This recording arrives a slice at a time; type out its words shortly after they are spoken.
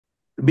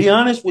To be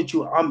honest with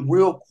you, I'm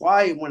real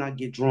quiet when I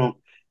get drunk,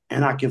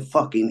 and I can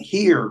fucking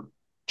hear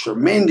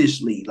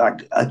tremendously.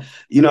 Like,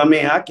 you know what I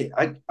mean? I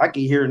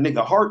can hear a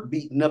nigga heart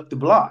beating up the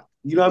block.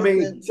 You know what I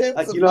It's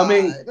mean? You know what I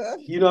mean? intensified.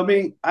 You know what I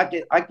mean? I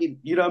can.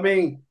 You know what I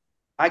mean?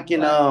 I can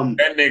Right,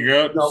 That nigga you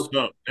up know,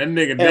 something. That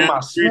nigga and down my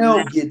the street smell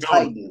ready to gets go.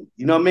 heightened.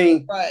 You know what I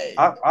mean? right.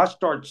 I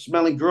start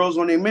smelling girls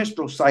on their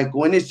menstrual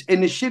cycle, and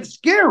the shit's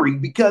scary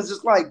because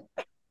it's like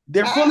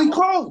they're fully Ow.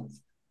 clothed,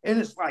 and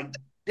it's like,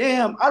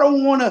 damn, I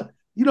don't want to,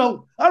 I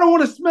don't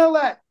want to smell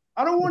that.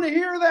 I don't want to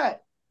hear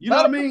that. You know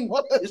I what I don't mean?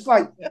 want to. It's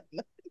like,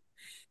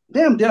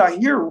 damn, did I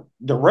hear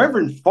the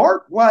Reverend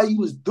fart while he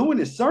was doing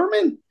his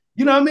sermon?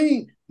 You know what I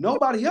mean?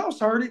 Nobody else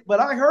heard it, but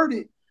I heard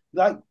it.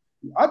 Like,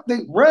 I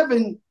think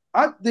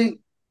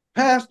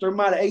Pastor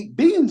might have ate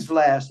beans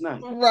last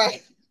night.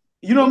 Right.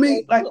 You know what I You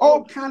mean? Like know,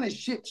 all kind of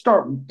shit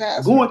start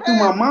Pastor going through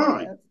my Pat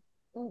mind. pants.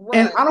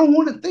 And Right. I don't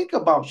want to think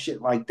about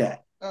shit like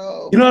that.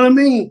 Oh You know my. what I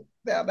mean?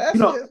 Now You that's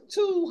know, just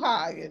too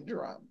high and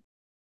drunk.